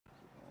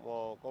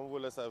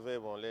le savez,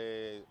 bon,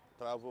 les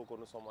travaux que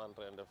nous sommes en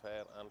train de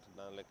faire entrent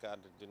dans le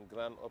cadre d'une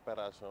grande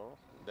opération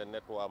de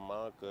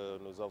nettoiement que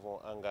nous avons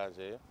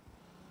engagée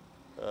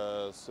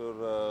sur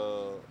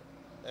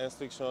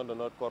instruction de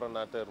notre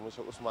coordonnateur, M.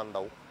 Ousmane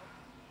Daou,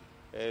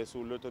 et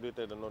sous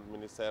l'autorité de notre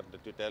ministère de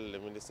tutelle, le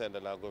ministère de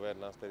la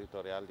Gouvernance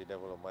territoriale, du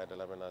développement et de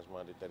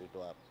l'aménagement du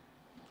territoire.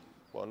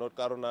 Bon, notre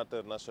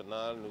coordonnateur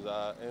national nous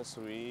a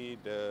instruit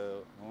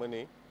de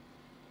mener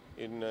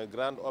une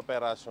grande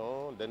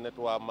opération de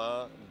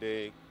nettoiement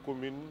des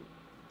communes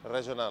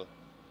régionales,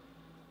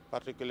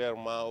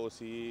 particulièrement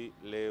aussi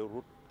les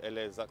routes et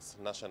les axes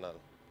nationaux,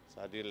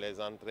 c'est-à-dire les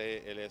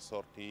entrées et les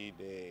sorties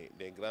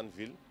des grandes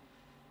villes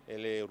et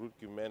les routes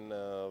qui mènent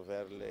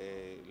vers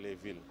les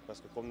villes.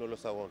 Parce que comme nous le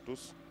savons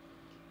tous,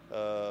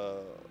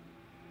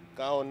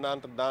 quand on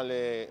entre dans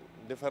les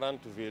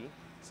différentes villes,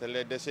 c'est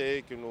les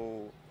déchets qui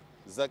nous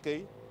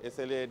accueillent et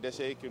c'est les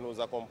déchets qui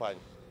nous accompagnent.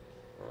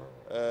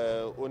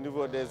 Au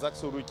niveau des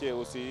axes routiers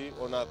aussi,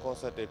 on a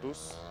constaté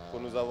tous que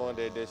nous avons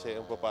des déchets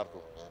un peu partout.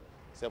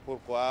 C'est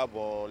pourquoi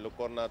le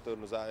coordonnateur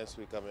nous a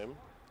instruit quand même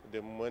de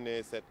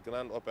mener cette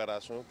grande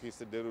opération qui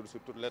se déroule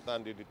sur toute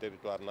l'étendue du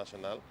territoire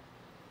national.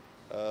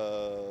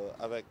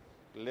 Avec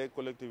les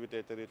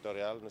collectivités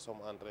territoriales, nous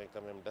sommes en train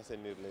quand même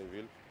d'assainir les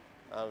villes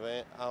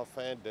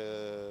afin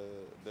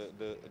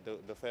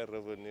de faire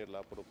revenir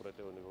la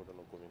propreté au niveau de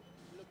nos communes.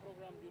 Le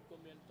programme dure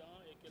combien de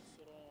temps et quelles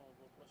seront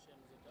vos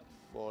prochaines étapes?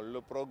 Bon, le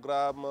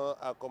programme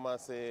a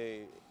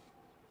commencé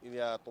il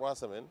y a 3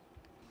 semaines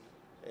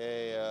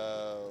et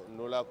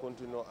nous la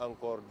continuons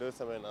encore 2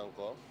 semaines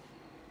encore.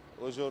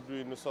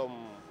 Aujourd'hui, nous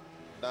sommes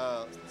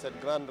dans cette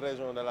grande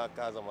région de la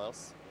Caravane,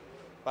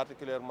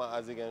 particulièrement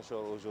à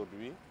Ziguinchor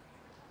aujourd'hui.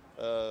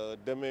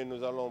 Demain,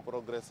 nous allons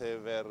progresser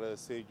vers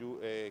Sédhiou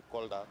et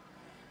Kolda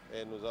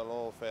et nous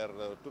allons faire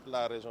toute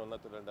la région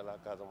naturelle de la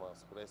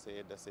Casamance pour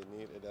essayer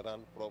d'assainir et de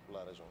rendre propre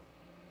la région.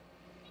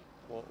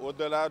 Bon,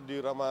 au-delà du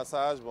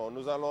ramassage,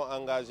 nous allons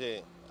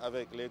engager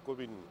avec les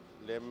communes,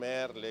 les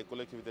maires, les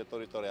collectivités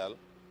territoriales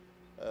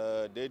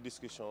des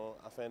discussions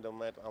afin de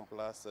mettre en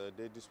place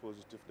des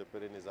dispositifs de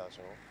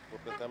pérennisation pour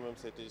que quand même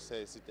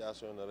ces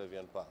situations ne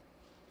reviennent pas.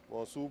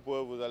 Bon, sous peu,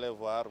 vous allez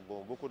voir,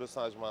 beaucoup de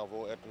changements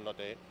vont être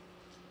notés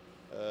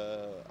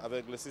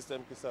avec le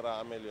système qui sera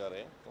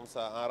amélioré. Comme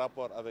ça, en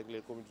rapport avec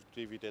les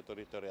collectivités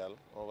territoriales,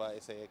 on va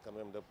essayer quand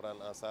même de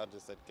prendre en charge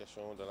cette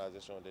question de la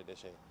gestion des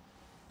déchets.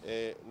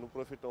 Et nous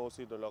profitons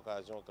aussi de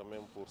l'occasion quand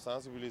même pour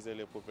sensibiliser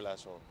les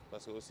populations.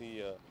 Parce que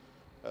aussi,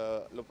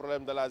 le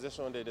problème de la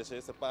gestion des déchets,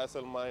 ce n'est pas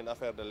seulement une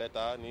affaire de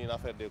l'État ni une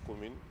affaire des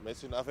communes, mais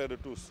c'est une affaire de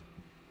tous.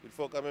 Il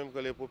faut quand même que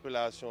les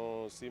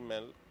populations s'y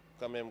mêlent,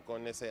 quand même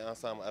qu'on essaie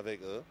ensemble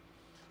avec eux,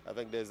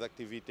 avec des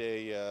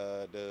activités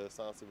de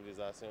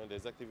sensibilisation,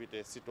 des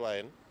activités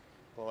citoyennes.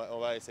 On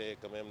va essayer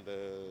quand même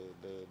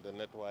de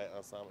nettoyer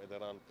ensemble et de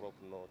rendre propre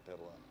nos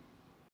terroirs.